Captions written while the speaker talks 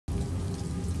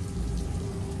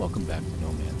Welcome back to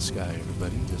No Man's Sky,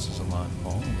 everybody. This is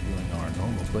ElanPaul, and we're doing our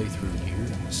normal playthrough here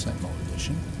in the Sentinel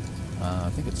Edition.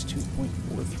 I think it's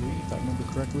 2.43, if I remember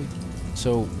correctly.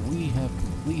 So we have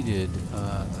completed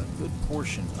a good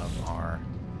portion of our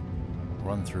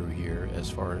run-through here as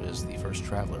far as the first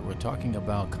traveler. We're talking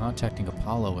about contacting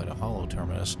Apollo at a holo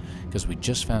terminus because we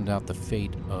just found out the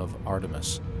fate of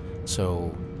Artemis.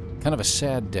 So, kind of a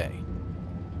sad day.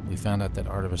 We found out that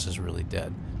Artemis is really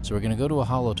dead. So we're going to go to a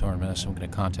holo terminus and we're going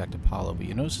to contact Apollo. But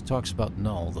you notice it talks about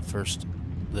Null,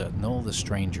 Null the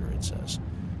Stranger, it says.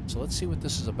 So let's see what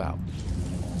this is about.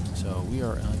 So we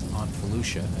are on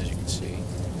Felucia, as you can see.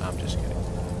 I'm just kidding.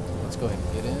 Let's go ahead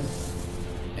and get in.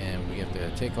 And we have to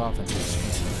take off and do a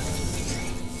scan.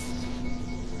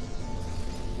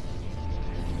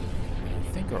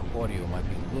 I think our audio might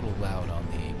be a little loud on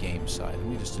the game side. Let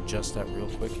me just adjust that real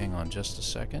quick. Hang on just a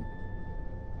second.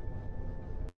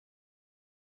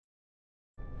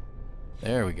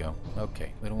 There we go.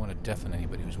 Okay, we don't want to deafen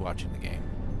anybody who's watching the game.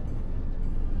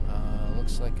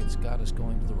 Looks like it's got us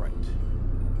going to the right.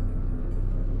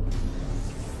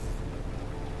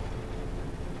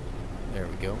 There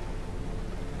we go.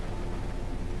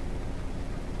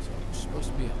 So there's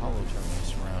supposed to be a holo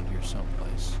terminus around here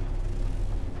someplace.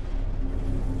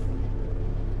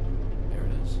 There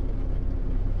it is.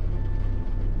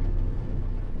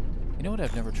 You know what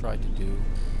I've never tried to do?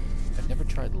 I've never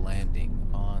tried landing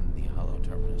on the holo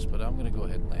terminus, but I'm going to go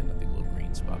ahead and land at the little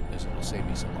green spot because it'll save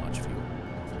me some launch fuel.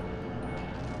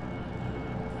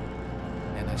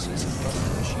 And I see some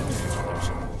other machinery over there,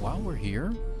 so while we're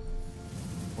here,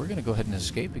 we're going to go ahead and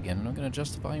escape again, and I'm going to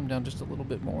adjust the volume down just a little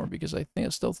bit more because I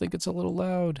still think it's a little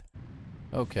loud.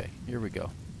 Okay, here we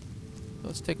go.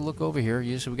 Let's take a look over here.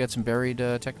 Usually we got some buried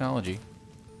technology.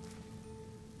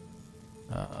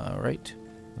 Right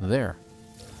there.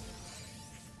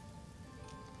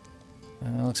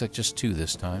 Looks like just 2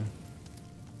 this time.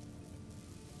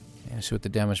 And see what the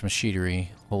damaged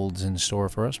machinery holds in store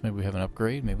for us. Maybe we have an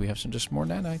upgrade. Maybe we have just more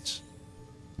nanites.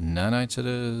 Nanites it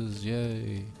is.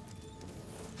 Yay.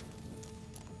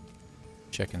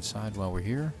 Check inside while we're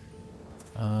here.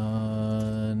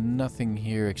 Nothing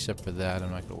here except for that.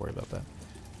 I'm not going to worry about that.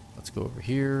 Let's go over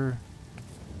here.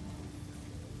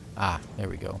 Ah, there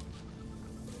we go.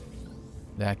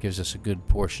 That gives us a good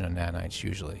portion of nanites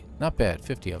usually. Not bad,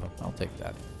 50 of them. I'll take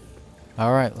that.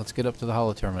 Alright, let's get up to the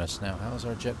holo terminus now. How's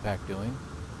our jetpack doing?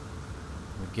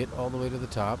 We get all the way to the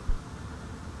top.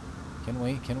 Can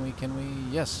we?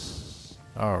 Yes!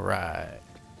 Alright.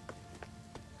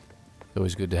 It's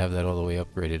always good to have that all the way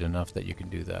upgraded enough that you can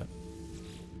do that.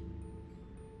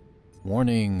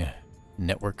 Warning!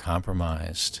 Network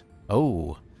compromised.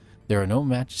 Oh! There are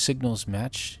no signal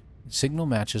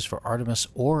matches for Artemis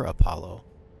or Apollo.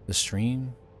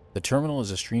 The terminal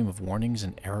is a stream of warnings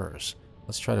and errors.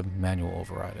 Let's try to manual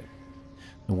override it.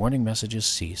 The warning messages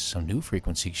cease. Some new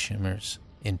frequency shimmers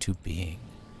into being.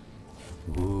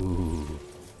 Ooh,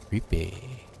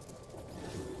 creepy.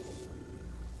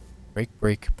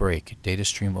 Break. Data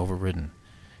stream overridden.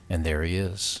 And there he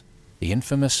is. The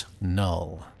infamous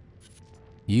Null.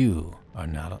 You are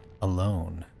not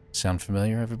alone. Sound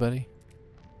familiar, everybody?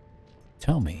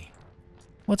 Tell me,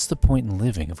 what's the point in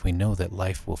living if we know that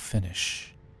life will finish?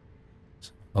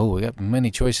 Oh, we got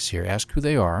many choices here. Ask who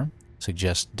they are.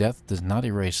 Suggest death does not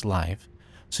erase life.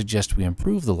 Suggest we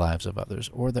improve the lives of others,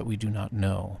 or that we do not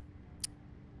know.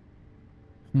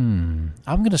 I'm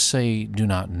going to say do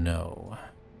not know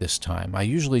this time. I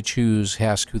usually choose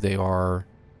ask who they are,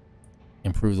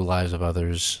 improve the lives of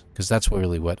others, because that's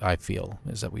really what I feel,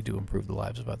 is that we do improve the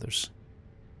lives of others.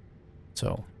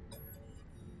 So,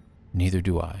 neither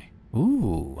do I.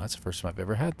 Ooh, that's the first time I've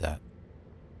ever had that.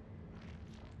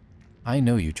 I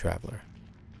know you, traveler.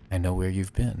 I know where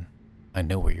you've been. I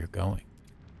know where you're going.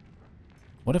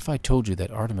 What if I told you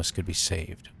that Artemis could be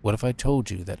saved? What if I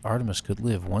told you that Artemis could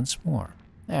live once more,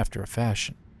 after a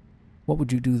fashion? What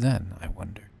would you do then, I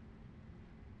wonder?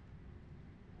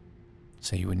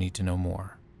 Say you would need to know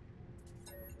more.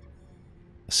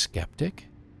 A skeptic?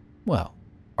 Well,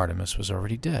 Artemis was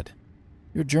already dead.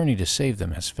 Your journey to save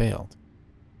them has failed.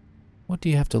 What do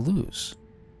you have to lose?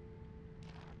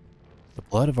 The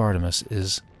blood of Artemis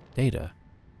is data.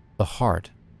 The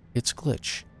heart, its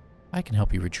glitch. I can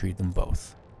help you retrieve them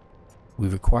both. We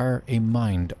require a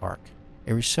mind arc,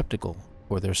 a receptacle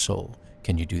for their soul.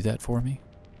 Can you do that for me?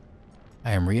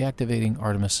 I am reactivating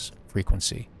Artemis'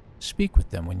 frequency. Speak with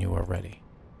them when you are ready.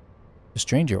 The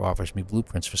stranger offers me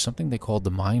blueprints for something they call the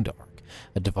mind arc,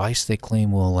 a device they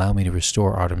claim will allow me to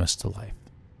restore Artemis to life.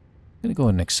 I'm going to go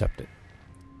ahead and accept it.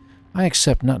 I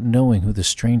accept not knowing who the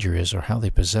stranger is or how they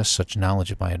possess such knowledge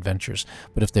of my adventures,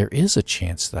 but if there is a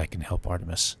chance that I can help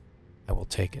Artemis, I will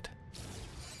take it.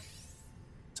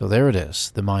 So there it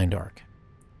is, the Mind Arc.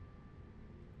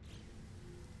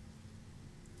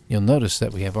 You'll notice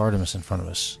that we have Artemis in front of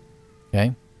us.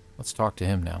 Okay? Let's talk to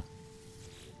him now.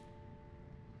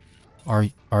 Are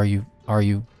you?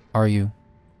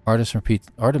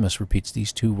 Artemis repeats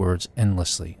these two words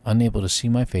endlessly, unable to see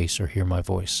my face or hear my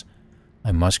voice.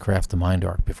 I must craft the Mind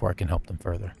Arc before I can help them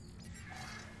further.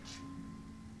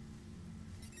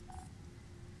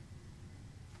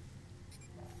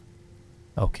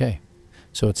 Okay.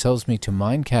 So it tells me to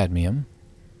mine cadmium,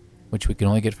 which we can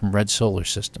only get from red solar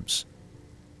systems.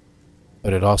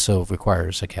 But it also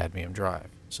requires a cadmium drive.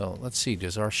 So let's see,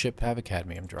 does our ship have a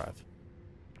cadmium drive?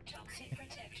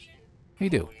 We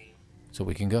do. So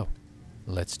we can go.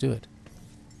 Let's do it.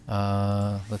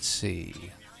 Let's see.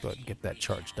 Go ahead and get that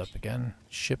charged up again.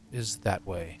 Ship is that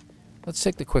way. Let's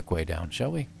take the quick way down,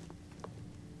 shall we?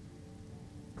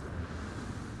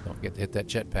 Don't forget to hit that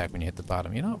jetpack when you hit the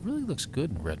bottom. You know, it really looks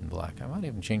good in red and black. I might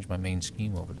even change my main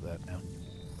scheme over to that now.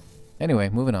 Anyway,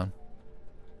 moving on.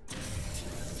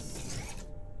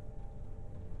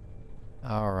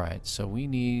 Alright, so we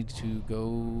need to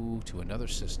go to another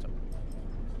system.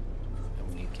 And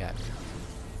we need cadmium.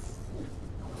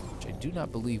 Which I do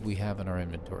not believe we have in our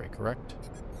inventory, correct?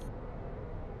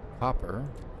 Copper.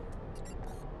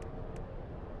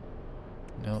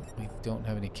 No, we don't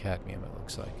have any cadmium, it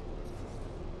looks like.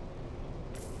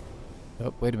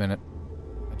 Oh, wait a minute.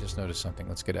 I just noticed something.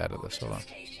 Let's get out of this. Hold on.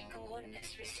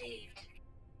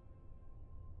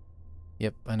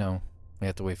 Yep, I know. We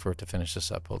have to wait for it to finish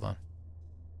this up. Hold on.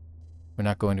 We're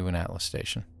not going to an Atlas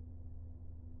station.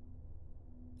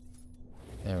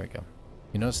 There we go.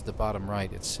 You notice at the bottom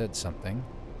right it said something.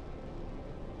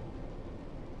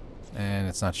 And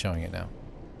it's not showing it now.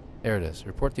 There it is.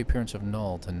 Report the appearance of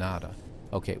null to nada.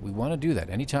 Okay, we want to do that.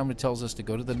 Anytime it tells us to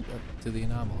go to the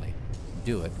anomaly,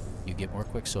 do it. You get more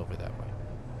quicksilver that way.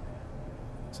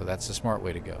 So that's the smart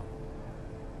way to go.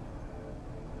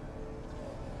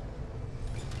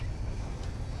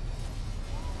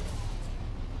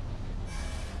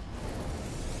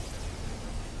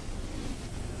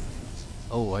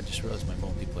 Oh, I just realized my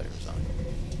multiplayer is on.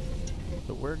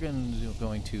 But we're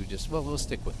going to just, well, we'll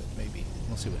stick with it, maybe.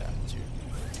 We'll see what happens here.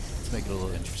 Let's make it a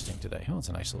little interesting today. Oh, it's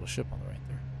a nice little ship on the right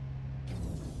there.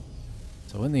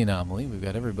 So in the anomaly, we've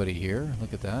got everybody here.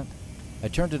 Look at that. I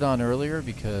turned it on earlier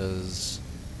because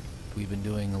we've been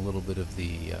doing a little bit of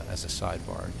the, as a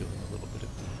sidebar, doing a little bit of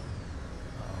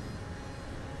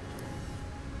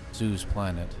the Zeus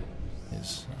planet,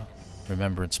 his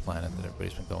remembrance planet that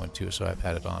everybody's been going to, so I've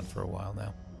had it on for a while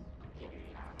now.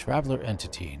 Traveler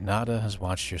entity. Nada has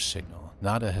watched your signal.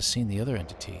 Nada has seen the other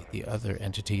entity. The other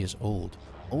entity is old.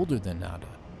 Older than Nada.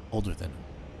 Older than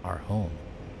our home.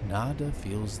 Nada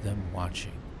feels them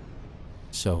watching.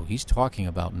 So he's talking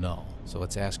about null. So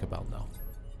let's ask about null.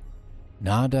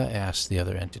 Nada asks the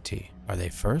other entity, are they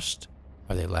first?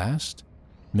 Are they last?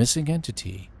 Missing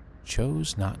entity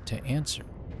chose not to answer.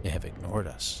 They have ignored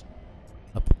us.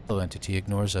 Apollo entity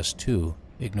ignores us too,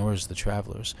 ignores the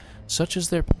travelers. Such is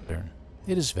their pattern.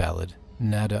 It is valid.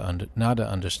 Nada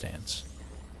understands.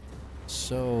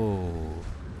 So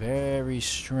very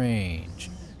strange.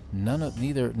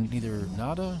 Neither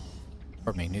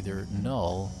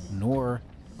Null nor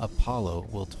Apollo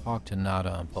will talk to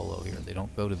Nada and Polo here. They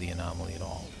don't go to the anomaly at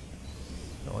all.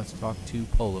 So let's talk to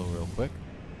Polo real quick.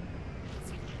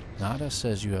 Nada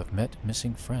says you have met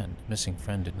missing friend. Missing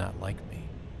friend did not like me.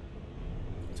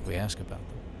 So we ask about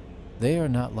them. They are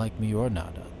not like me or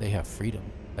Nada. They have freedom,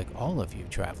 like all of you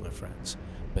traveler friends.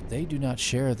 But they do not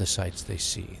share the sights they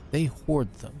see. They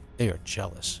hoard them. They are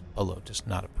jealous. Polo does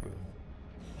not approve.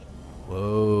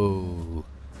 Whoa.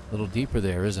 A little deeper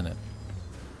there, isn't it?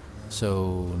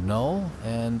 So Null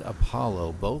and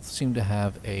Apollo both seem to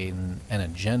have an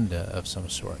agenda of some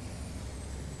sort.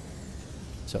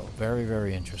 So very,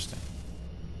 very interesting.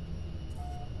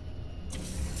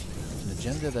 An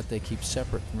agenda that they keep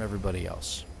separate from everybody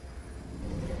else.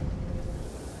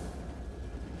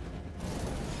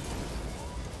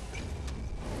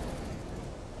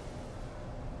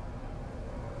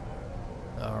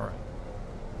 Alright.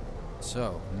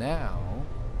 So now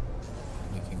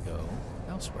we can go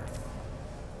elsewhere.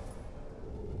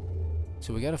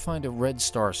 So we got to find a red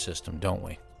star system, don't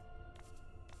we?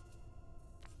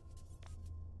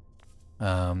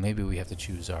 Maybe we have to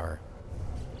choose our...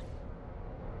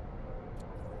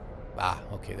 Ah,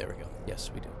 okay, there we go. Yes,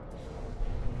 we do.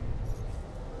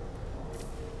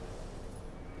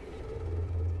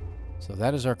 So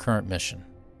that is our current mission.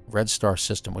 Red star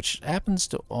system, which happens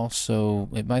to also...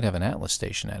 It might have an Atlas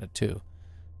station at it, too.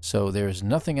 So there's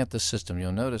nothing at the system.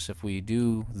 You'll notice if we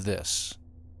do this,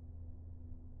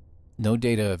 No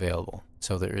data available.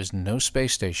 So there is no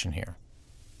space station here.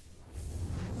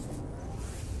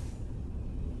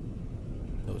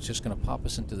 So it's just going to pop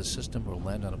us into the system. We'll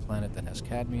land on a planet that has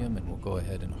cadmium, and we'll go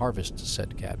ahead and harvest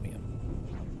said cadmium.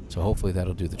 So hopefully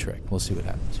that'll do the trick. We'll see what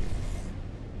happens here.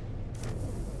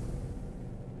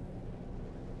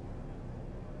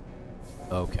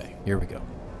 Okay, here we go.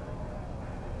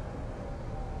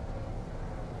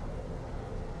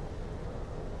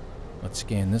 Let's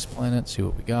scan this planet, see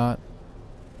what we got.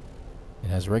 It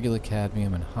has regular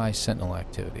cadmium and high sentinel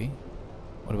activity.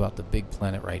 What about the big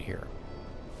planet right here?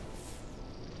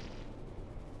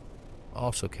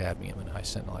 Also cadmium and high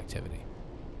sentinel activity.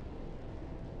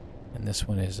 And this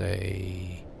one is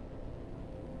a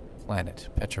planet,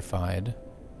 petrified.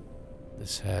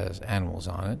 This has animals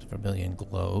on it, vermilion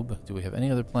globe. Do we have any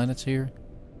other planets here?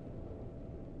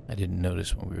 I didn't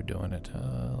notice when we were doing it.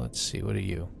 Let's see, what are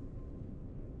you?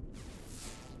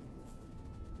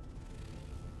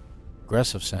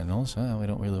 Aggressive sentinels. We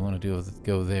don't really want to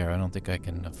go there. I don't think I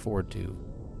can afford to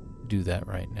do that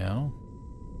right now.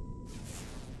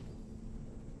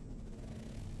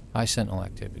 High sentinel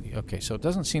activity. Okay, so it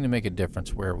doesn't seem to make a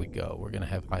difference where we go. We're going to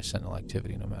have high sentinel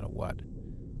activity no matter what.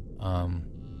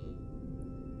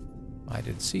 I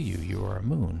did see you. You are a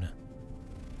moon.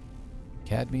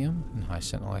 Cadmium and high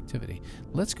sentinel activity.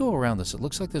 Let's go around this. It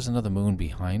looks like there's another moon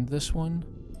behind this one.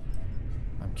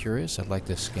 I'm curious. I'd like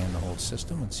to scan the whole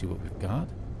system and see what we've got.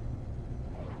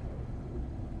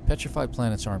 Petrified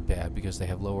planets aren't bad because they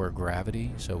have lower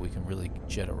gravity, so we can really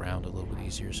jet around a little bit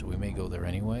easier, so we may go there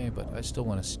anyway, but I still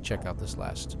want to check out this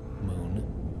last moon.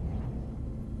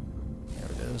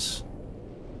 There it is.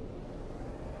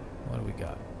 What do we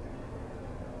got?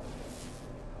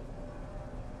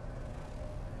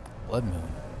 Blood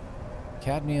moon.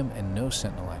 Cadmium and no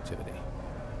sentinel activity.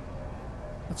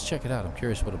 Let's check it out. I'm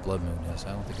curious what a blood moon is.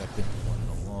 I don't think I've been to one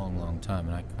in a long, long time,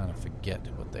 and I kind of forget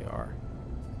what they are.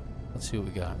 Let's see what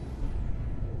we got.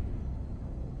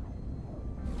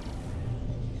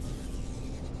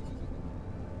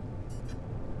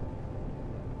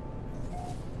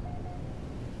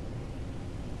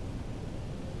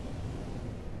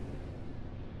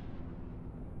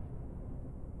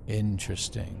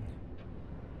 Interesting.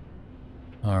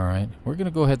 Alright, we're going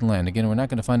to go ahead and land. Again, we're not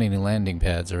going to find any landing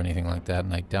pads or anything like that,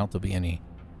 and I doubt there'll be any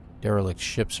derelict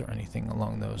ships or anything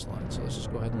along those lines. So let's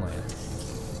just go ahead and land.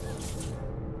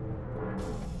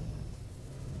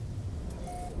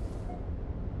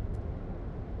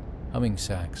 Humming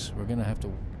sacks. We're going to have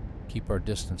to keep our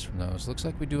distance from those. Looks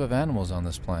like we do have animals on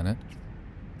this planet.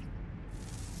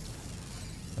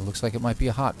 It looks like it might be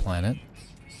a hot planet.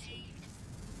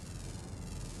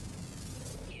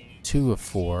 2 of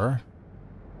 4.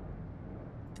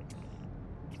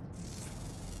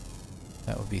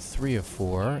 That would be 3 of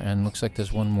 4, and looks like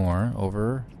there's one more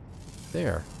over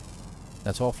there.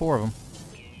 That's all 4 of them.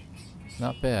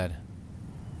 Not bad.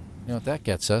 You know what that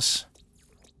gets us?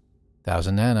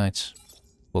 1,000 nanites.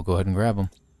 We'll go ahead and grab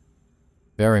them.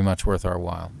 Very much worth our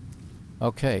while.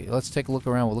 Okay, let's take a look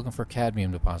around. We're looking for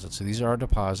cadmium deposits. So these are our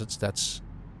deposits. That's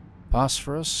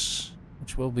phosphorus,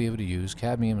 which we'll be able to use.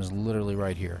 Cadmium is literally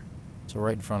right here. So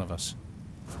right in front of us.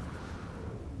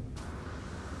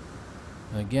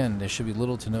 And again, there should be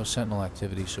little to no sentinel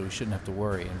activity, so we shouldn't have to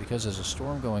worry. And because there's a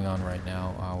storm going on right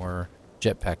now, our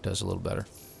jetpack does a little better.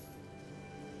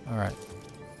 Alright.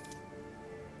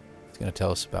 It's going to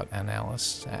tell us about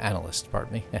analyst,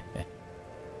 pardon me.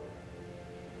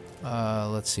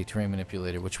 Let's see, terrain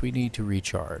manipulator, which we need to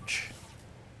recharge.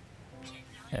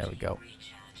 There we go.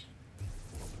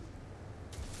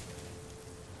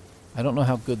 I don't know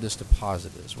how good this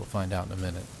deposit is. We'll find out in a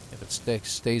minute. If it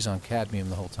stays on cadmium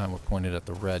the whole time, we're pointed at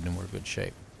the red and we're in good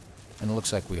shape. And it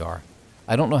looks like we are.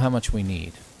 I don't know how much we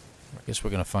need. I guess we're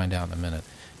going to find out in a minute.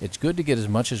 It's good to get as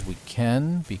much as we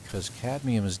can because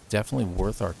cadmium is definitely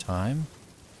worth our time.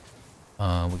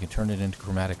 We can turn it into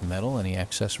chromatic metal, any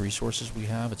excess resources we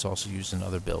have. It's also used in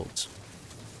other builds.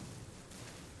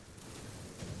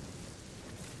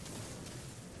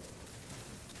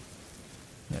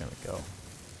 There we go.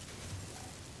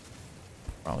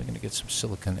 Probably going to get some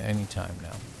silicon anytime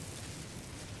now.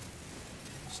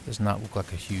 This does not look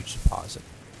like a huge deposit.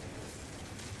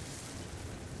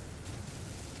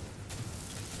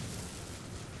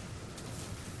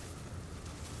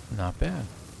 Not bad.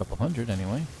 A couple hundred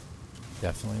anyway.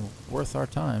 Definitely worth our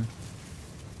time.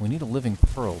 We need a living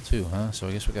pearl too, huh? So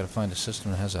I guess we got to find a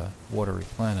system that has a watery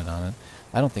planet on it.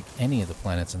 I don't think any of the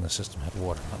planets in the system have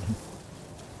water on them.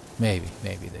 Maybe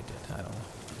they did. I don't know.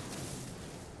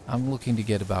 I'm looking to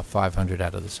get about 500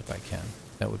 out of this if I can.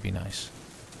 That would be nice.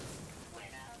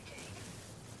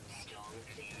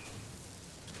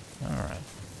 Alright.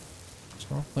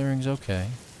 Coral clearing's okay.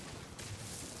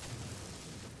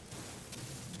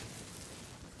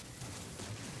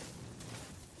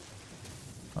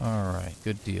 Alright,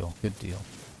 good deal, good deal.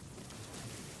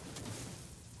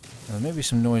 Now, there may be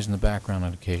some noise in the background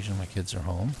on occasion. My kids are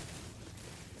home.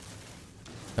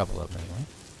 A couple of them, anyway.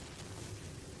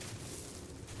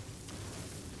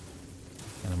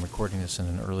 And I'm recording this in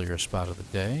an earlier spot of the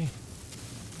day.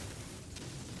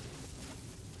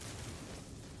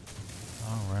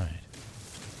 Alright.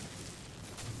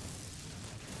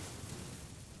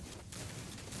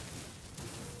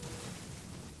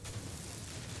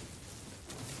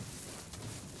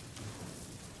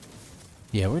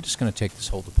 Yeah, we're just going to take this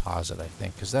whole deposit, I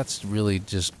think, because that's really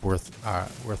just worth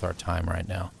our time right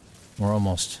now. We're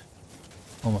almost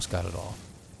got it all.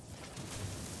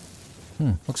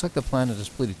 Looks like the planet is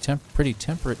pretty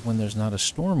temperate when there's not a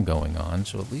storm going on,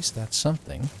 so at least that's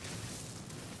something.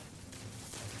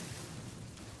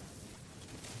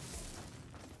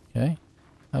 Okay,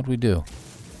 how'd we do?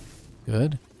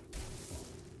 Good.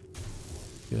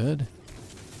 Good.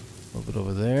 A little bit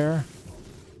over there.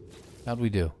 How'd we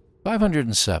do?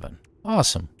 507.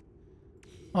 Awesome.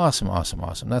 Awesome, awesome,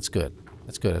 awesome. That's good.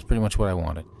 That's good. That's pretty much what I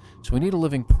wanted. So we need a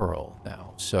living pearl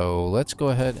now. So let's go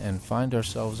ahead and find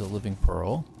ourselves a living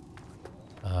pearl.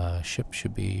 Ship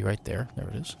should be right there. There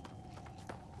it is.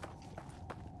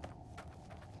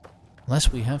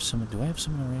 Unless we have some... Do I have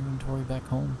some in our inventory back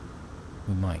home?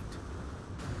 We might.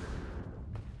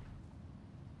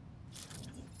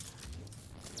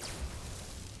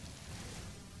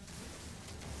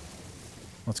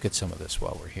 Let's get some of this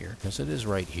while we're here, because it is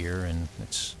right here, and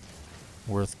it's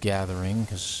worth gathering,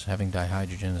 because having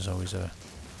dihydrogen is always a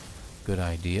good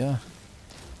idea.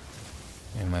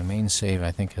 And my main save,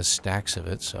 I think, has stacks of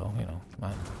it, so, you know,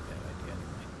 not a bad idea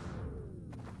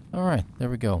anyway. Alright, there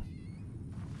we go.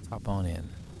 Let's hop on in.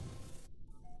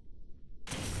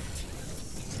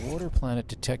 Water planet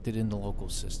detected in the local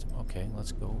system. Okay,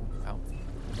 let's go out.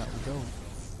 Out we go.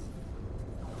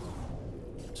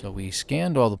 So we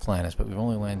scanned all the planets, but we've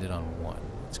only landed on one.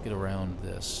 Let's get around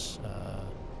this.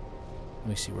 Let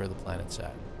me see where the planet's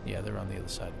at. Yeah, they're on the other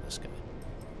side of this guy.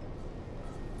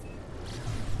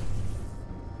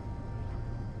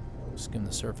 Skim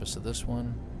the surface of this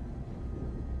one.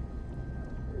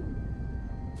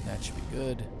 That should be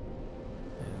good.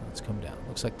 And let's come down.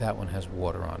 Looks like that one has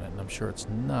water on it, and I'm sure it's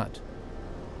not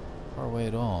far away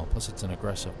at all. Plus, it's an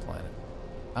aggressive planet.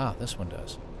 Ah, this one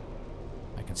does.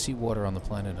 I can see water on the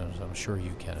planet, and I'm sure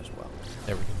you can as well.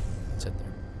 There we go. That's it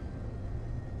there.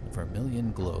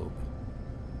 Vermilion Globe.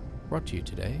 Brought to you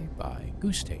today by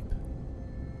Goose Tape.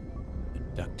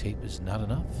 Duct tape is not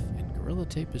enough, and Gorilla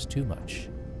Tape is too much.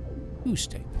 Goose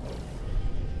Tape.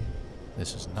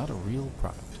 This is not a real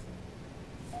product.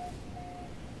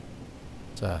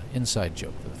 It's an inside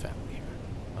joke for the family here.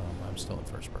 I'm still in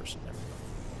first person. There we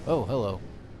go. Oh, hello.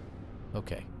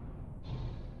 Okay.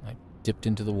 I dipped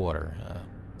into the water.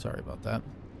 Sorry about that.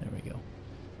 There we go.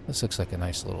 This looks like a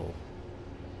nice little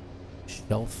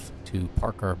shelf to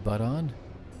park our butt on.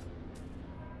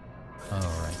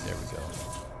 Alright, there we go.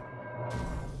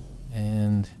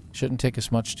 And shouldn't take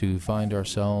us much to find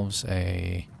ourselves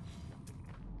a...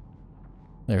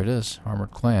 There it is, armored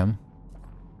clam.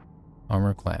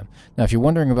 Armored clam. Now, if you're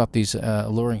wondering about these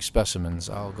alluring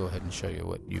specimens, I'll go ahead and show you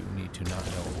what you need to not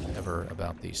know ever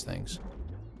about these things.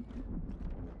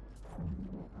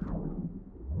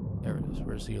 There it is.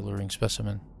 Where's the alluring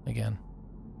specimen again?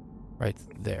 Right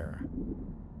there.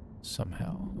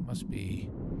 Somehow. It must be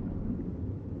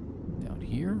down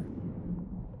here.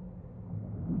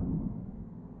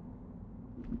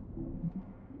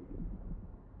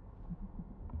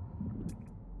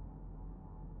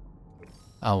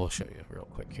 I will show you real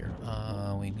quick here.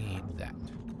 We need that.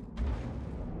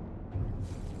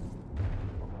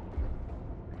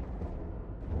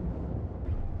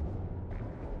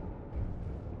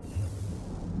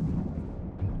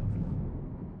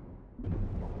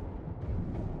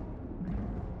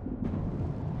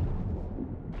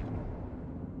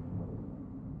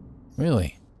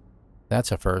 Really?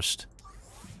 That's a first.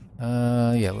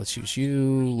 Yeah, let's use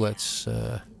you. Let's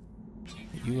get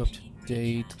you up to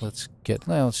date. Let's get...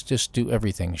 Now, let's just do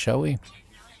everything, shall we?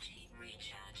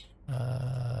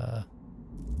 There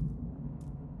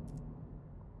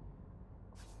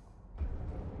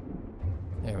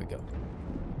we go.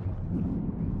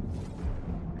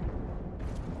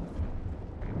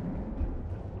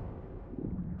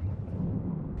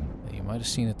 You might have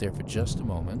seen it there for just a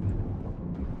moment.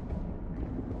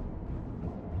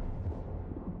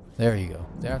 There you go.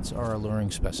 That's our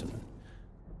alluring specimen.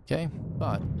 Okay,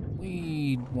 but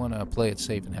we want to play it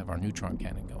safe and have our neutron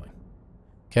cannon going.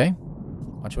 Okay?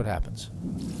 Watch what happens.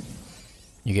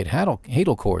 You get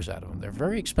hadal cores out of them. They're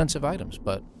very expensive items,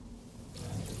 but...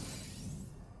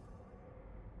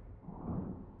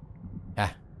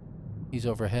 Ah, he's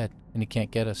overhead, and he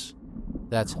can't get us.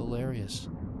 That's hilarious.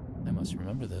 I must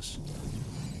remember this.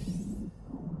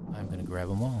 I'm going to grab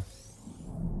them all.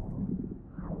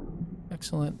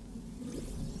 Excellent.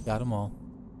 Got them all.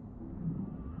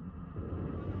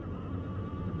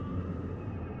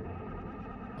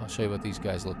 I'll show you what these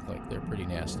guys look like. They're pretty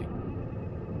nasty.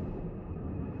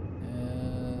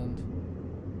 And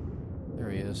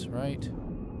there he is, right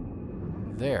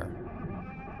there.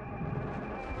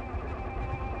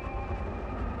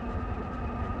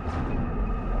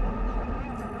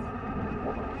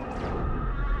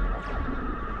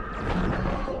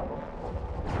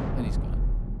 And he's gone.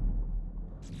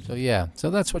 So yeah, so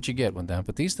that's what you get with that.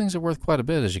 But these things are worth quite a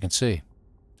bit, as you can see.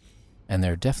 And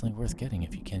they're definitely worth getting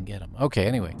if you can get them. Okay,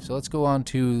 anyway, so let's go on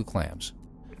to the clams.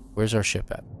 Where's our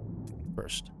ship at?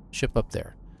 First. Ship up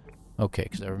there. Okay,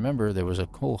 because I remember there was a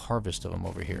whole harvest of them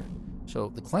over here.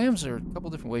 So the clams are a couple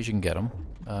different ways you can get them.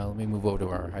 Let me move over to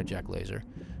our hijack laser.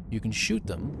 You can shoot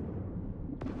them,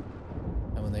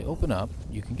 and when they open up,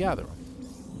 you can gather them.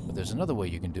 But there's another way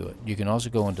you can do it. You can also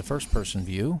go into first-person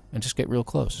view and just get real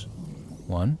close.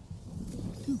 1,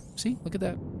 2. See? Look at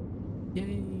that.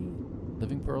 Yay!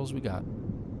 Living pearls we got.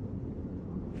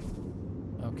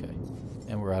 Okay.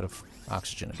 And we're out of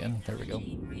oxygen again. There we go.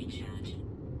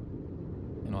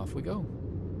 And off we go.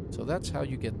 So that's how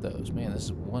you get those. Man, this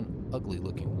is one ugly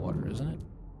looking water, isn't it?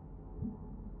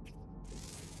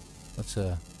 Let's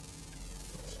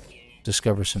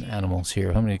discover some animals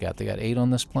here. How many got? They got 8 on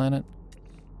this planet?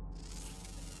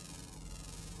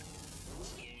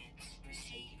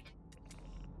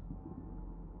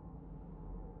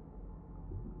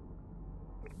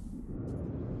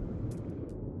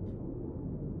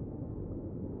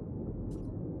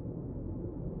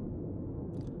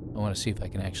 I want to see if I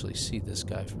can actually see this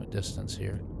guy from a distance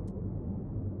here.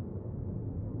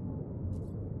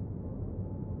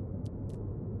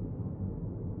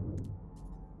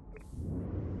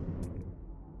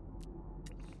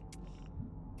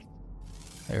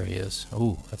 There he is.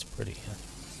 Ooh, that's pretty.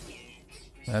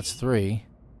 That's 3.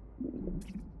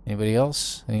 Anybody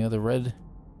else? Any other red?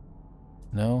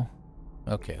 No?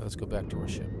 Okay, let's go back to our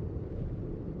ship.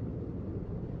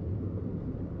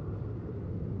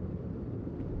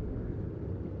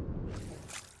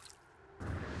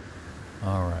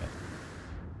 Alright.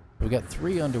 We got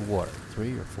 3 underwater.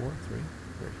 3 or 4? 3?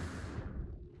 3.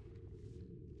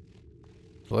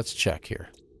 So let's check here.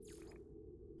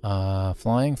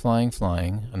 Flying, flying,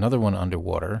 flying. Another one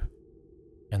underwater.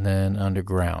 And then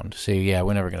underground. See, yeah,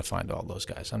 we're never going to find all those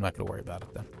guys. I'm not going to worry about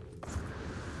it then.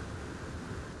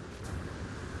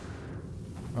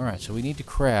 Alright, so we need to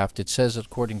craft. It says,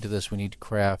 according to this, we need to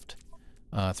craft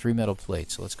 3 metal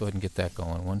plates. So let's go ahead and get that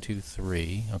going. 1, 2,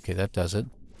 3. Okay, that does it.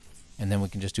 And then we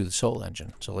can just do the soul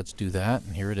engine. So let's do that,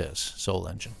 and here it is, soul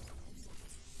engine.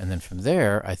 And then from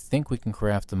there, I think we can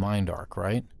craft the mind arc,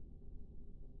 right?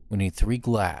 We need 3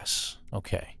 glass.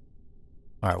 Okay.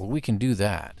 Alright, well, we can do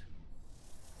that.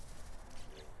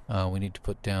 We need to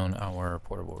put down our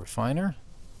portable refiner.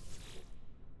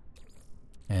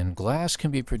 And glass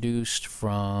can be produced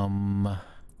from...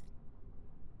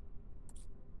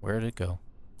 Where did it go?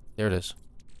 There it is.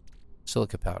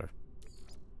 Silica powder.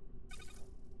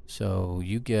 So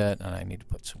you get... And I need to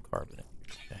put some carbon in.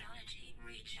 Okay.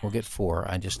 We'll get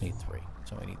 4. I just need 3.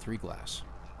 So I need 3 glass.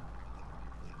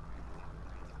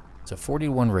 It's a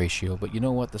 40-to-1 ratio, but you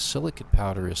know what? The silicate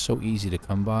powder is so easy to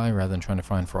come by rather than trying to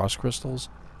find frost crystals.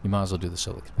 You might as well do the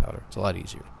silicate powder. It's a lot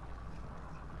easier.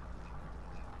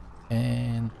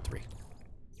 And 3.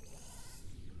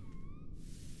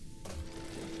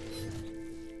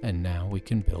 And now we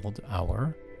can build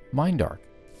our mind arc.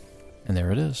 And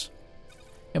there it is.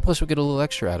 And plus we get a little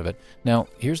extra out of it. Now,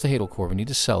 here's the hadal core. We need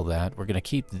to sell that. We're going to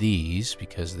keep these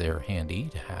because they're handy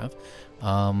to have.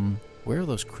 Where are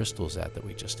those crystals at that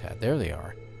we just had? There they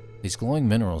are. These glowing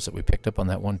minerals that we picked up on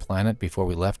that one planet before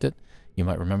we left it. You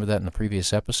might remember that in the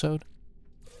previous episode.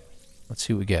 Let's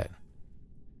see what we get.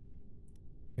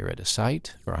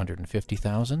 Iridesite for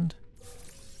 150,000.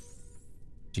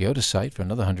 Geodesite for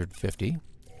another 150.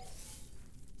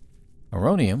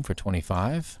 Auronium for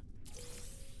 25.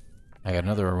 I got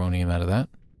another auronium out of that.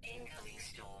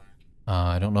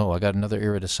 I don't know. I got another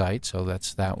iridesite, so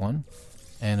that's that one.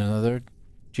 And another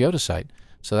geodesite.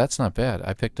 So that's not bad.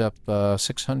 I picked up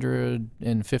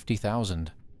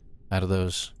 650,000 out of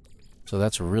those. So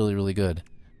that's really, really good.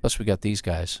 Plus we got these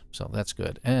guys, so that's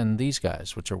good. And these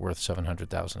guys, which are worth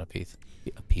 700,000 apiece.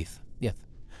 Yeah.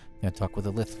 Gonna talk with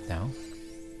a lift now.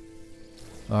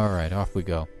 Alright, off we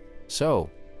go. So,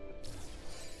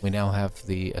 we now have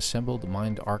the assembled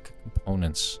mind arc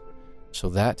components. So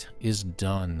that is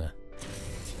done.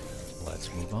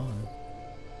 Let's move on.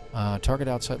 Target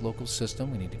outside local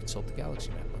system. We need to consult the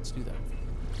galaxy map. Let's do that.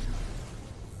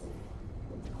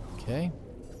 Okay.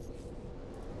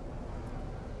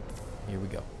 Here we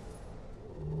go.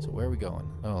 So where are we going?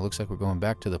 Oh, it looks like we're going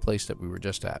back to the place that we were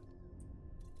just at.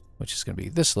 Which is going to be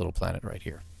this little planet right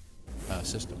here.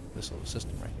 System. This little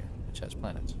system right here. Which has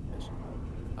planets. Yes.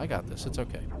 I got this. It's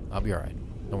okay. I'll be alright.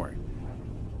 Don't worry.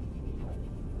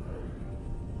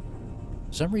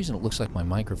 For some reason it looks like my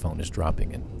microphone is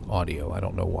dropping in audio. I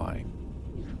don't know why.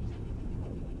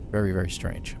 Very, very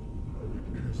strange.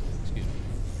 Excuse me.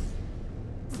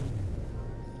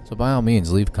 So by all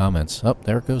means, leave comments. Oh,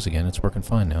 there it goes again. It's working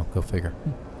fine now. Go figure.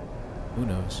 Who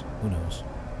knows? Who knows?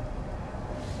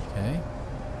 Okay.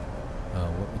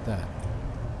 What with that?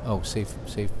 Oh, safe.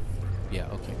 Yeah,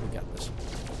 okay, we got this.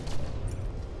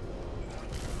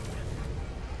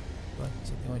 What? Is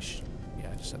it the only yeah,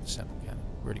 I just had the sentinel cannon.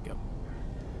 Where'd he go?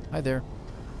 Hi there.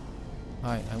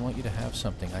 Hi, I want you to have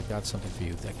something. I got something for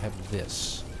you. I have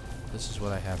this. This is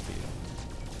what I have for you.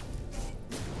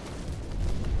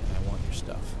 I want your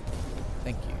stuff.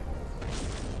 Thank you.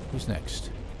 Who's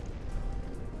next?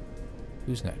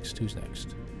 Who's next? Who's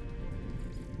next?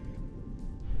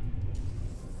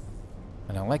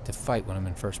 And I like to fight when I'm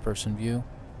in first-person view.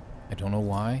 I don't know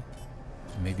why.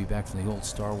 Maybe back from the old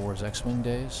Star Wars X-Wing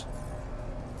days.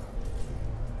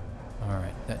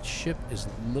 Alright, that ship is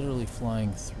literally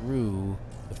flying through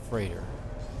the freighter.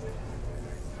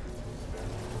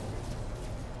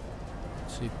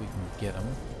 Let's see if we can get him.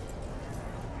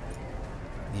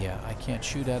 Yeah, I can't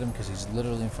shoot at him because he's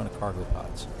literally in front of cargo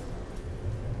pods.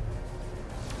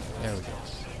 There we go.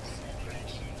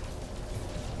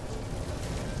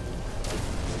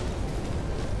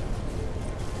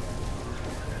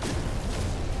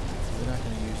 We're not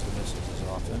going to use the missiles as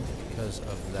often because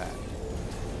of that.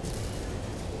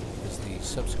 Because the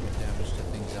subsequent damage to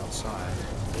things outside.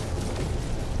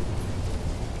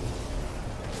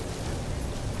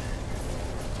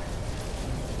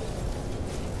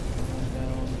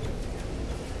 Down.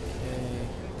 Okay.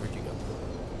 Where'd you go?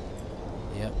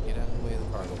 Yep, get out of the way of the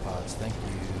cargo pods. Thank you.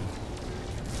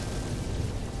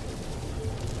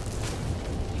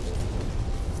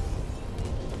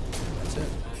 That's it.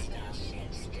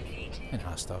 And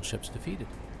hostile ships defeated.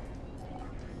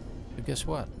 But guess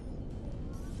what?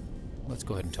 Let's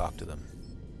go ahead and talk to them.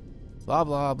 Blah,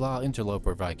 blah, blah.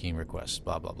 Interloper Viking requests.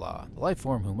 Blah, blah, blah. The life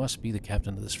form who must be the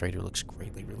captain of this freighter looks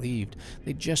greatly relieved.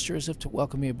 They gesture as if to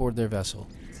welcome me aboard their vessel.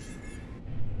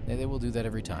 And they will do that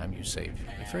every time you save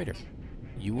a freighter.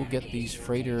 You will get these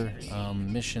freighter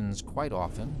missions quite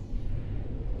often.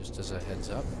 Just as a heads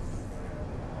up.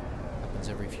 Happens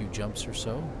every few jumps or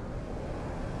so.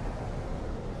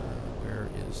 Where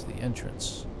is the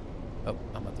entrance? Oh,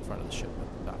 I'm at the front of the ship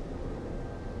at the top.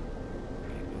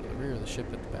 Rear of the ship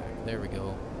at the back. There we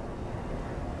go.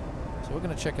 So we're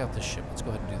going to check out this ship. Let's go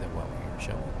ahead and do that while we're here,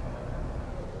 shall we?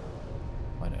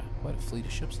 Quite a fleet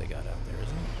of ships they got out there,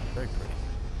 isn't it? Very pretty.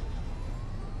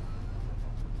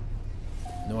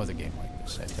 No other game like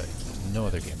this, I tell you. No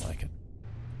other game like it.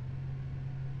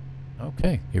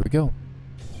 Okay, here we go.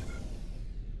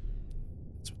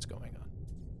 That's what's going on.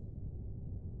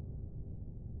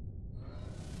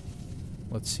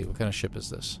 Let's see, what kind of ship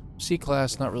is this?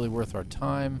 C-class, not really worth our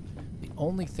time. The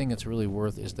only thing it's really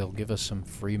worth is they'll give us some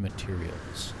free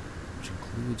materials, which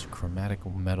includes chromatic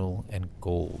metal and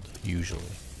gold, usually.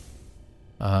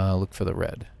 Look for the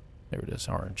red. There it is,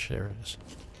 orange. There it is.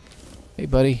 Hey,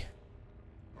 buddy.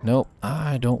 Nope,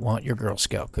 I don't want your Girl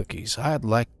Scout cookies. I'd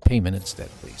like payment instead,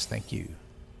 please. Thank you.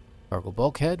 Cargo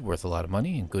bulkhead, worth a lot of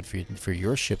money and good for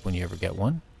your ship when you ever get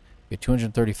one. Get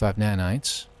 235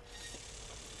 nanites.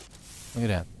 Look at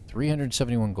that.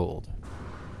 371 gold.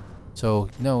 So,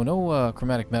 no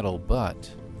chromatic metal, but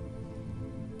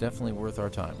definitely worth our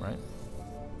time, right?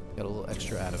 Got a little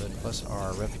extra out of it, plus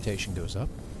our reputation goes up,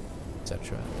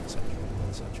 etc., etc.,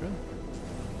 etc.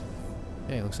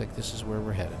 Okay, looks like this is where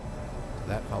we're headed. To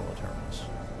that hollow terminus.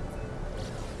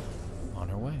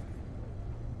 On our way.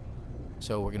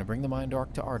 So, we're going to bring the Mind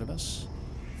Arc to Artemis.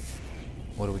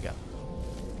 What do we got?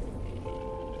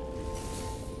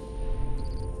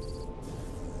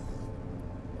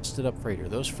 Up freighter.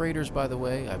 Those freighters, by the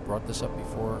way, I brought this up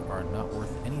before, are not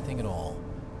worth anything at all.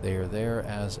 They are there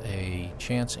as a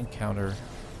chance encounter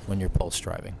when you're pulse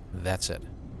driving. That's it.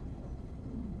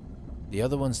 The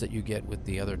other ones that you get with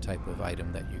the other type of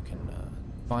item that you can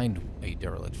find a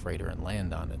derelict freighter and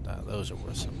land on it, those are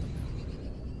worth something.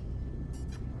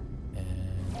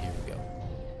 And here we go.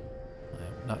 I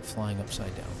am not flying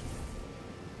upside down.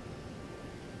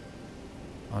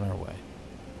 On our way.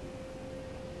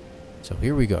 So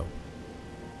here we go.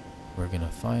 We're going to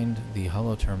find the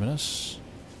hollow terminus.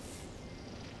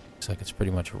 Looks like it's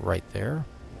pretty much right there.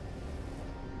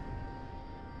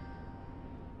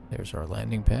 There's our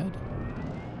landing pad.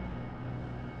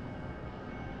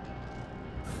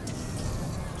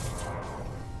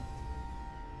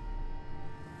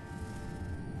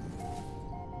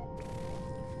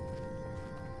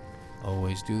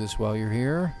 Always do this while you're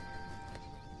here.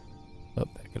 Oh,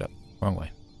 back it up. Wrong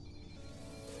way.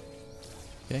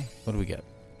 Okay, what do we get?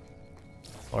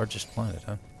 Largest planet,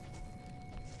 huh?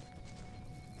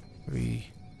 Three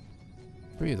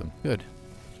of them. Good.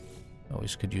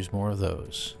 Always could use more of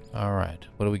those. Alright,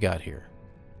 what do we got here?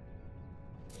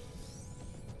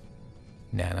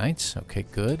 Nanites. Okay,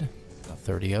 good. About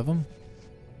 30 of them.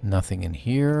 Nothing in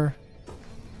here.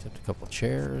 Except a couple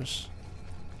chairs.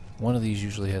 One of these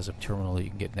usually has a terminal that you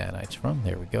can get nanites from.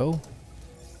 There we go.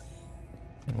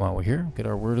 And while we're here, get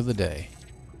our word of the day.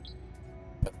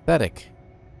 Pathetic.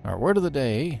 Our word of the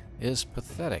day is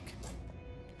pathetic.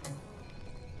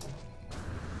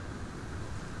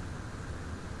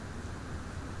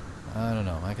 I don't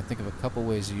know. I can think of a couple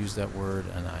ways to use that word,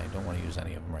 and I don't want to use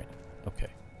any of them right now. Okay.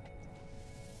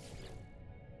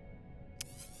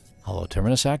 Hollow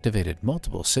terminus activated.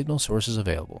 Multiple signal sources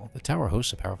available. The tower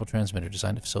hosts a powerful transmitter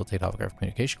designed to facilitate holographic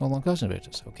communication along long distance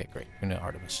ranges. Okay, great. We're going to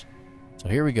Artemis. So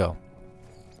here we go.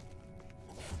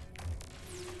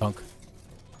 Punk.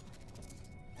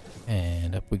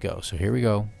 And up we go. So here we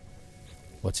go.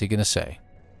 What's he going to say?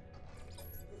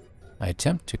 I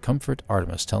attempt to comfort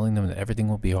Artemis, telling them that everything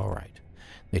will be all right.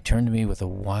 They turn to me with a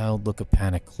wild look of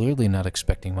panic, clearly not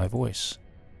expecting my voice.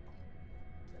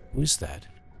 Who is that?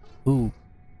 Who?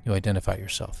 You identify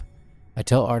yourself. I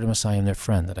tell Artemis I am their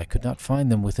friend, that I could not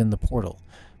find them within the portal,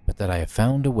 but that I have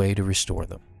found a way to restore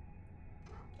them.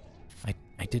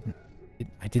 I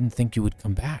didn't think you would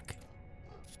come back.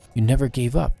 You never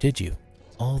gave up, did you?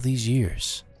 All these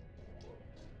years.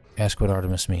 Ask what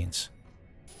Artemis means.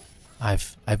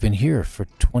 I've been here for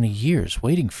 20 years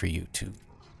waiting for you to...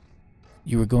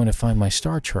 You were going to find my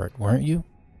star chart, weren't you?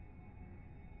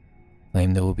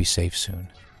 Claim that we'll be safe soon.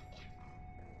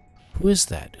 Who is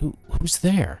that? Who's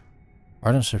there?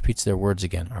 Artemis repeats their words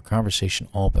again, our conversation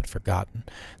all but forgotten.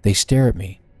 They stare at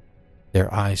me,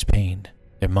 their eyes pained,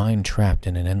 their mind trapped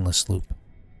in an endless loop.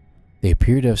 They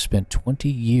appear to have spent 20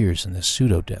 years in this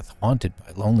pseudo-death, haunted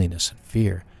by loneliness and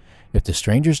fear. If the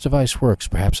stranger's device works,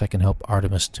 perhaps I can help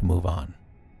Artemis to move on.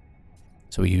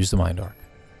 So we use the Mind Arc.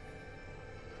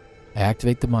 I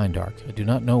activate the Mind Arc. I do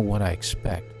not know what I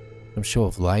expect. Some show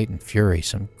of light and fury,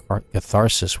 some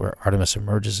catharsis where Artemis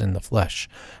emerges in the flesh,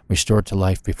 restored to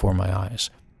life before my eyes.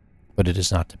 But it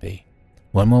is not to be.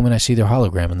 One moment I see their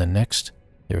hologram, and the next,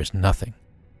 there is nothing.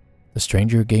 The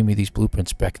stranger who gave me these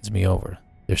blueprints beckons me over,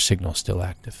 their signal still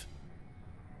active.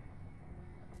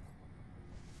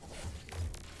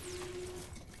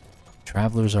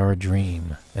 Travelers are a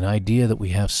dream, an idea that we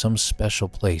have some special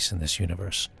place in this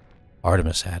universe.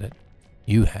 Artemis had it.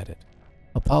 You had it.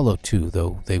 Apollo too,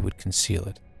 though they would conceal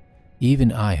it.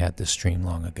 Even I had this dream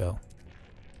long ago.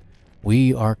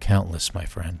 We are countless, my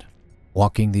friend,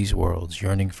 walking these worlds,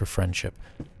 yearning for friendship.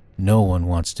 No one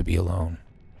wants to be alone.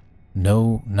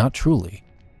 No, not truly,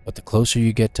 but the closer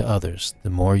you get to others, the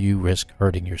more you risk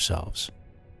hurting yourselves,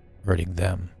 hurting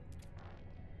them.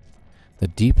 The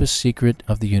deepest secret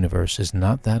of the universe is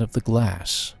not that of the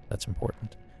glass, that's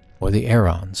important, or the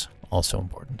Aerons, also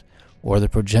important, or the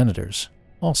progenitors,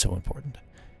 also important.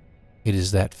 It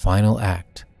is that final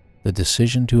act, the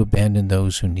decision to abandon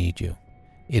those who need you.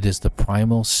 It is the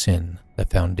primal sin, the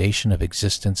foundation of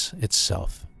existence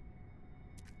itself.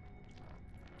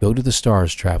 Go to the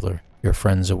stars, traveler. Your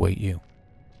friends await you.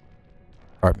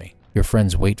 Pardon me. Your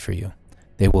friends wait for you.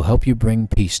 They will help you bring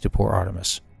peace to poor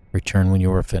Artemis. Return when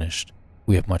you are finished.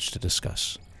 We have much to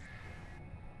discuss.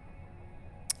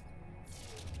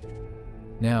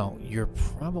 Now, you're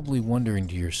probably wondering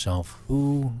to yourself,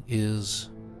 who is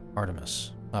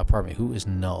Artemis? Who is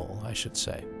Null, I should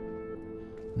say.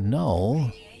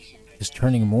 Null is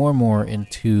turning more and more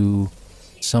into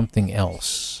something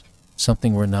else.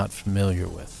 Something we're not familiar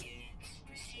with.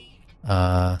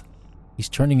 He's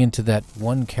turning into that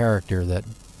one character that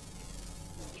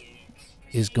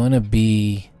is going to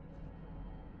be...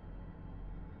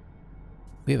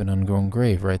 We have an ungrown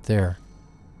grave right there.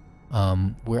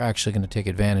 We're actually going to take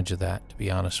advantage of that, to be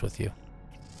honest with you.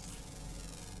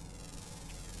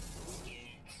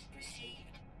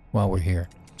 While we're here.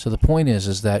 So the point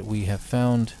is that we have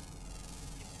found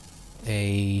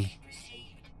a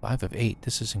 5 of 8.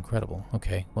 This is incredible.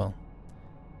 Okay, well.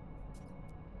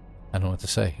 I don't know what to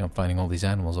say. I'm finding all these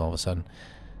animals all of a sudden.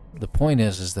 The point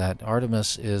is that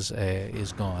Artemis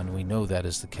is gone. We know that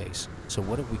is the case. So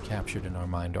what have we captured in our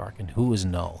mind arc, and who is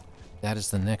null? That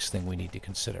is the next thing we need to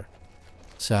consider.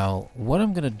 So what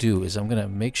I'm going to do is I'm going to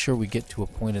make sure we get to a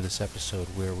point of this episode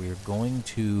where we are going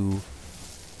to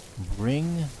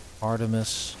bring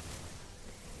Artemis.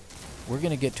 We're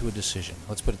going to get to a decision.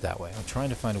 Let's put it that way. I'm trying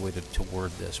to find a way to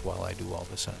word this while I do all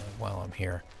this, while I'm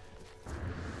here.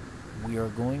 We are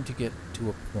going to get to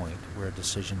a point where a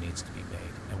decision needs to be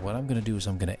made. And what I'm going to do is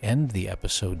I'm going to end the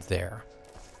episode there.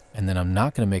 And then I'm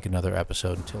not going to make another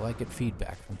episode until I get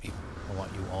feedback from people. I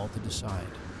want you all to decide.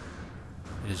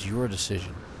 It is your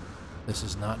decision. This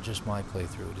is not just my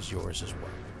playthrough, it is yours as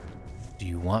well. Do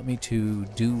you want me to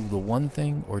do the one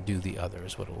thing or do the other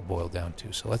is what it will boil down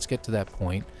to. So let's get to that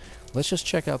point. Let's just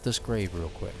check out this grave real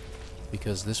quick,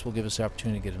 because this will give us the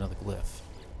opportunity to get another glyph.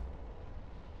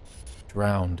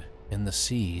 Drowned in the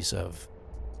seas of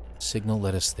signal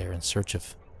led us there in search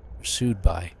of, pursued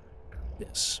by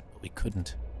this, but we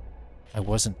couldn't. I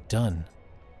wasn't done.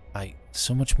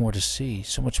 So much more to see,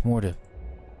 so much more to...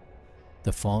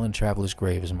 The fallen traveler's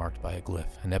grave is marked by a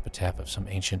glyph, an epitaph of some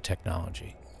ancient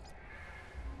technology.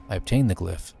 I obtained the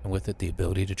glyph, and with it the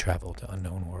ability to travel to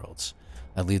unknown worlds.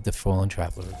 I leave the fallen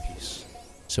traveler in peace.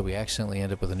 So we accidentally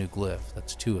end up with a new glyph.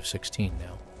 That's 2 of 16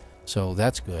 now. So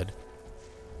that's good.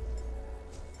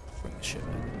 Bring the ship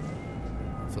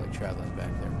back. I feel like traveling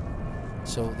back there.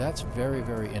 So that's very,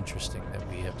 very interesting that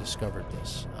we have discovered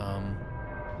this.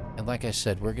 And like I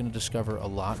said, we're going to discover a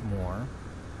lot more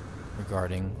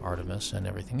regarding Artemis and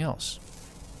everything else.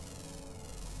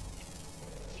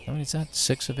 How many is that?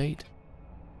 6 of 8?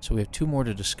 So we have 2 more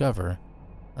to discover.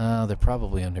 They're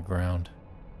probably underground.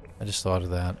 I just thought of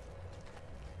that.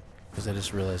 Because I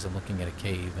just realized I'm looking at a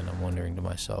cave and I'm wondering to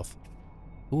myself,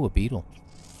 ooh, a beetle.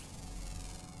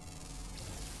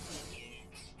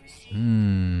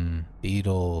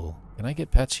 Beetle. Can I get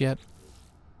pets yet?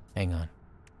 Hang on.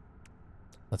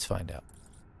 Let's find out.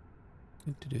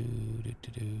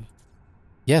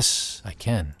 Yes, I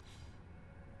can.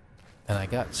 And I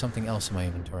got something else in my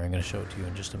inventory. I'm going to show it to you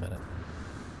in just a minute.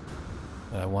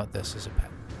 But I want this as a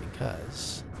pet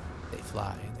because they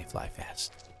fly and they fly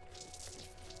fast.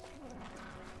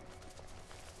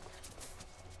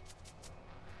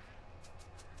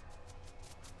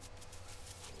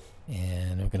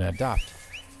 And we're going to adopt.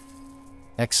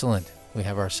 Excellent. We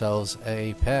have ourselves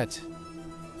a pet.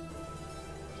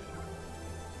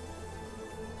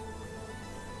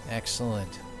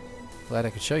 Excellent. Glad I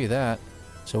could show you that.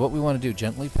 So what we want to do,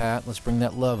 gently pat. Let's bring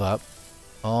that love up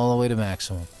all the way to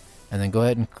maximum. And then go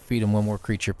ahead and feed him one more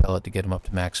creature pellet to get him up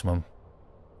to maximum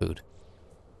food.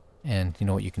 And you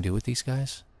know what you can do with these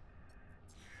guys?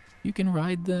 You can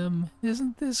ride them.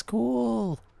 Isn't this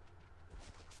cool?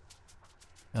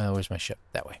 Where's my ship?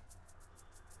 That way.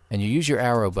 And you use your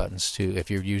arrow buttons to,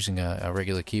 if you're using a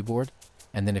regular keyboard.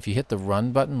 And then if you hit the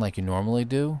run button like you normally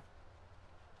do,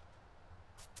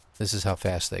 this is how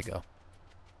fast they go.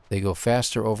 They go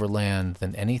faster over land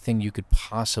than anything you could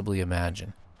possibly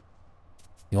imagine.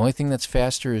 The only thing that's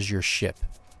faster is your ship.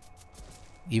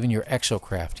 Even your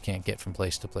exocraft can't get from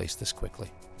place to place this quickly.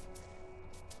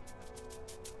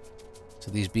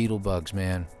 So these beetle bugs,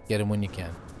 man, get them when you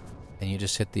can. And you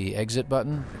just hit the exit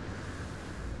button,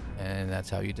 and that's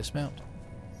how you dismount.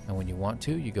 And when you want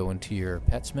to, you go into your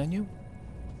pets menu.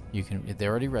 You can,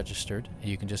 they're already registered, and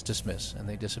you can just dismiss, and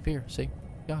they disappear. See?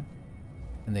 Gone.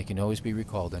 And they can always be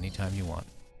recalled anytime you want.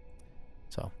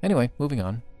 So, anyway, moving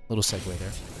on. Little segue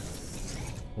there.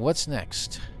 What's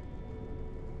next?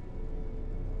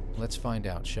 Let's find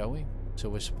out, shall we? So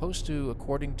we're supposed to,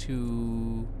 according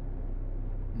to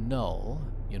null,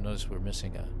 you'll notice we're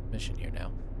missing a mission here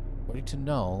now. According to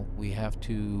null, we have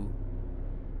to...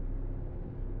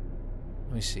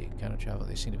 Let me see. Counter travel.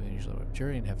 They seem to be unusual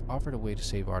jury and have offered a way to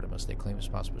save Artemis. They claim it's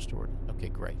possible to store it. Okay,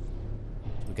 great.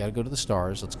 So we got to go to the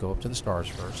stars. Let's go up to the stars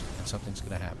first, and something's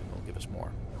going to happen. It'll give us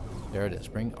more. There it is.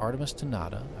 Bring Artemis to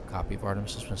Nada. A copy of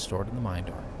Artemis has been stored in the mind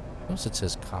arc. Notice it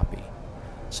says copy.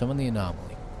 Summon the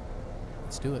anomaly.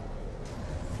 Let's do it.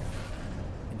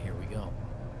 And here we go.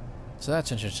 So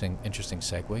that's interesting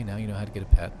segue. Now you know how to get a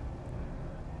pet.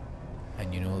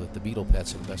 And you know that the beetle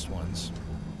pets are the best ones.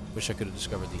 Wish I could have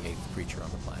discovered the 8th creature on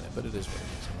the planet, but it is what it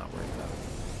is. I'm not worried about it.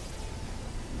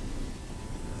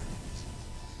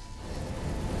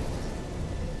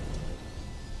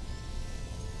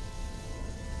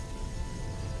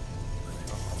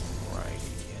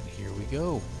 Alrighty, and here we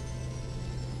go.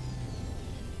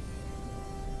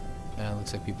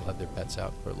 Looks like people have their pets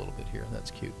out for a little bit here. That's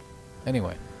cute.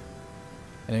 Anyway,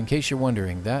 and in case you're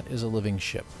wondering, that is a living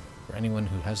ship. For anyone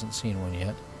who hasn't seen one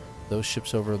yet, those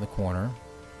ships over in the corner,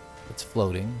 it's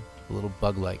floating, the little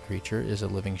bug-like creature is a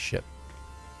living ship.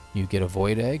 You get a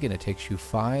void egg, and it takes you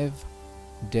 5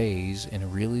 days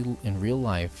in real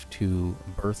life to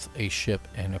birth a ship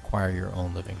and acquire your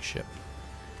own living ship.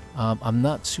 I'm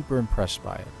not super impressed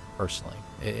by it, personally.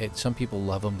 Some people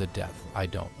love them to death. I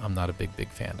don't. I'm not a big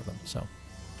fan of them, so.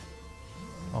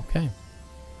 Okay.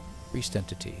 Priest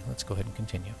entity. Let's go ahead and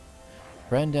continue.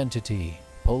 Friend entity.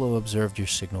 Polo observed your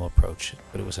signal approach,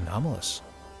 but it was anomalous.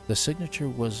 The signature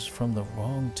was from the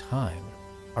wrong time.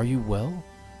 Are you well?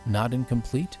 Not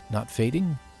incomplete? Not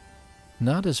fading?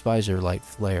 Nada's visor light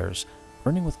flares,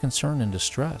 burning with concern and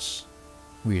distress.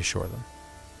 Reassure them.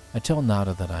 I tell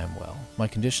Nada that I am well. My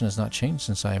condition has not changed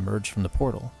since I emerged from the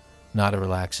portal. Nada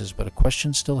relaxes, but a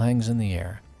question still hangs in the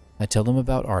air. I tell them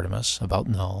about Artemis, about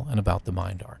Null, and about the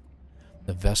Mind Arc.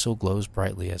 The vessel glows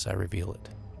brightly as I reveal it.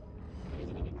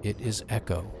 It is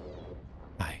Echo.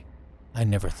 I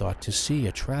never thought to see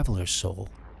a traveler's soul.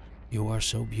 You are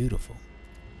so beautiful.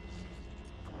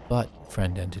 But,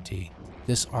 friend entity,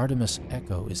 this Artemis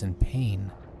Echo is in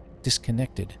pain,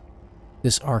 disconnected.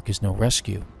 This arc is no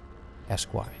rescue.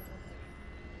 Ask why.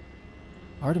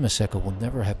 Artemis Echo will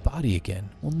never have body again,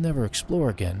 will never explore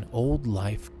again, old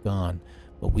life gone,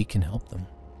 but we can help them.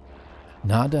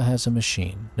 Nada has a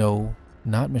machine. No,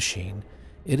 not machine.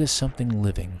 It is something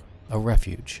living, a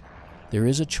refuge. There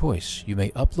is a choice. You may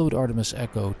upload Artemis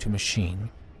Echo to machine,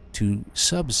 to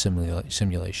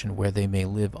sub-simulation where they may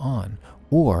live on,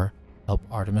 or help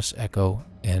Artemis Echo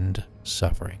end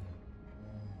suffering.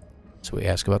 So we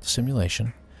ask about the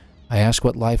simulation. I ask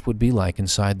what life would be like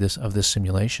inside this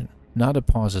simulation. Nada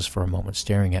pauses for a moment,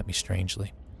 staring at me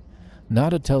strangely.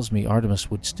 Nada tells me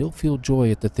Artemis would still feel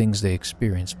joy at the things they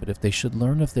experienced, but if they should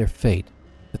learn of their fate,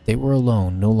 that they were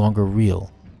alone, no longer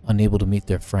real, unable to meet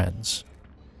their friends,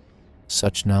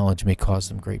 such knowledge may cause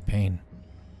them great pain.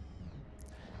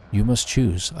 You must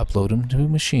choose. Upload them to a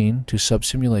machine, to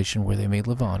sub-simulation where they may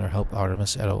live on, or help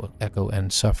Artemis Echo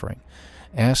end suffering.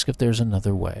 Ask if there's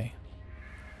another way.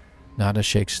 Nada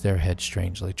shakes their head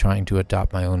strangely, trying to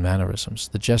adopt my own mannerisms.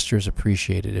 The gesture is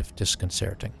appreciated if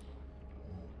disconcerting.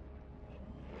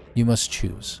 You must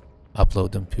choose.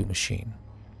 Upload them to machine.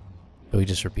 So he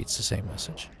just repeats the same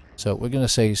message. So we're going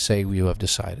to say you have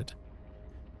decided.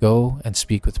 Go and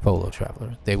speak with Polo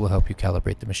Traveler. They will help you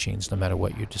calibrate the machines no matter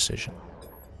what your decision.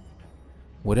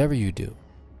 Whatever you do,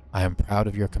 I am proud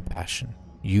of your compassion.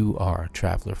 You are a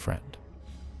traveler friend.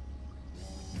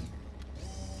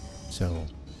 So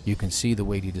you can see the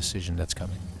weighty decision that's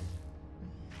coming.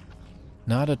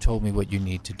 Nada told me what you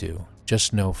need to do.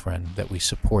 Just know, friend, that we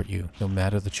support you no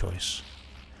matter the choice.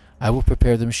 I will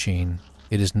prepare the machine.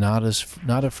 It is not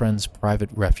a friend's private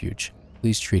refuge.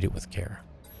 Please treat it with care.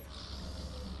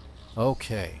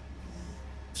 Okay.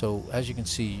 So, as you can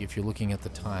see, if you're looking at the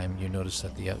time, you notice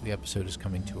that the episode is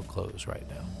coming to a close right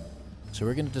now. So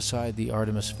we're going to decide the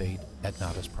Artemis fate at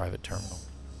Nada's private terminal.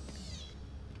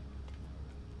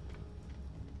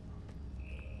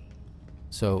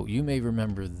 So, you may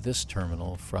remember this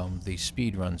terminal from the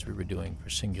speed runs we were doing for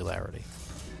Singularity.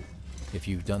 If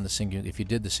you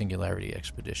did the Singularity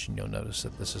expedition, you'll notice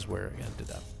that this is where it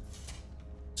ended up.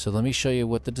 So let me show you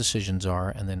what the decisions are,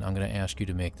 and then I'm going to ask you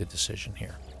to make the decision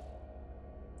here.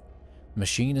 The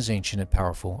machine is ancient and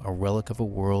powerful, a relic of a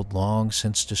world long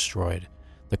since destroyed.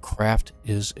 The craft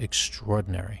is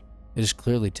extraordinary. It is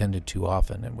clearly tended to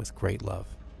often and with great love.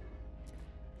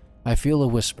 I feel a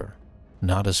whisper,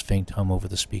 Nada's faint hum over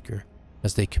the speaker,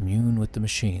 as they commune with the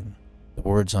machine. The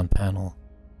words on panel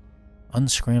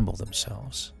unscramble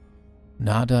themselves.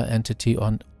 Nada entity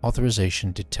on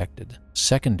authorization detected.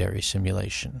 Secondary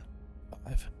simulation.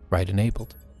 5. Right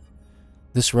enabled.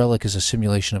 This relic is a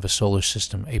simulation of a solar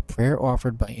system, a prayer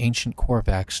offered by ancient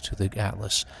Korvax to the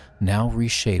Atlas, now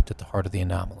reshaped at the heart of the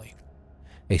anomaly.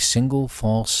 A single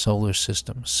false solar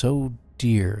system, so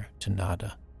dear to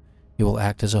Nada. It will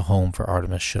act as a home for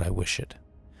Artemis should I wish it.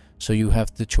 So you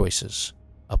have the choices.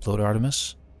 Upload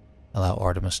Artemis, allow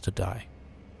Artemis to die.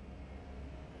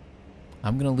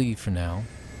 I'm going to leave for now,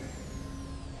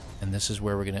 and this is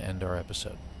where we're going to end our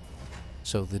episode.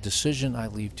 So the decision I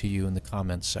leave to you in the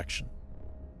comments section.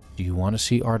 Do you want to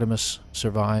see Artemis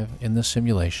survive in the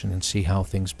simulation and see how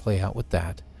things play out with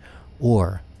that?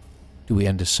 Or do we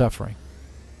end his suffering?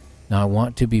 Now I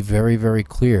want to be very, very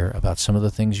clear about some of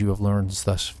the things you have learned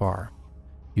thus far.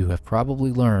 You have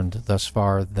probably learned thus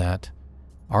far that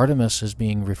Artemis is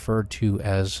being referred to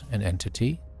as an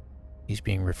entity. He's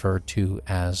being referred to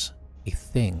as a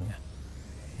thing,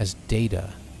 as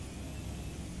data.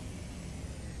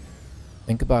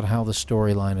 Think about how the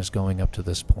storyline is going up to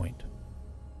this point.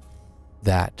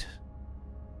 That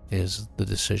is the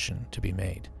decision to be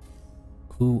made.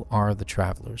 Who are the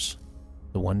travelers?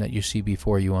 The one that you see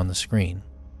before you on the screen.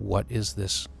 What is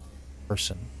this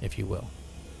person, if you will?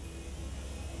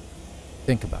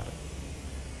 Think about it.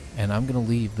 And I'm going to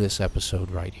leave this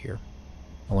episode right here.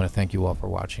 I want to thank you all for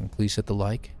watching. Please hit the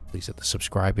like. Please hit the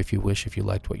subscribe if you wish, if you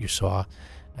liked what you saw.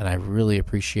 And I really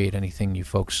appreciate anything you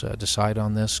folks decide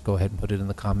on this. Go ahead and put it in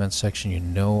the comments section. You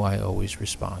know I always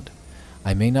respond.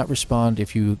 I may not respond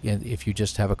if you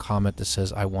just have a comment that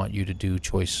says, I want you to do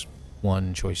choice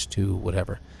 1, choice 2,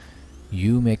 whatever.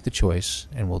 You make the choice,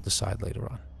 and we'll decide later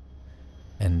on.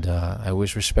 And I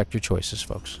always respect your choices,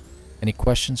 folks. Any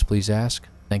questions, please ask.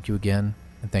 Thank you again,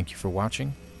 and thank you for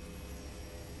watching.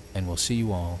 And we'll see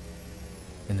you all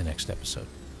in the next episode.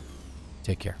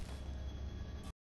 Take care.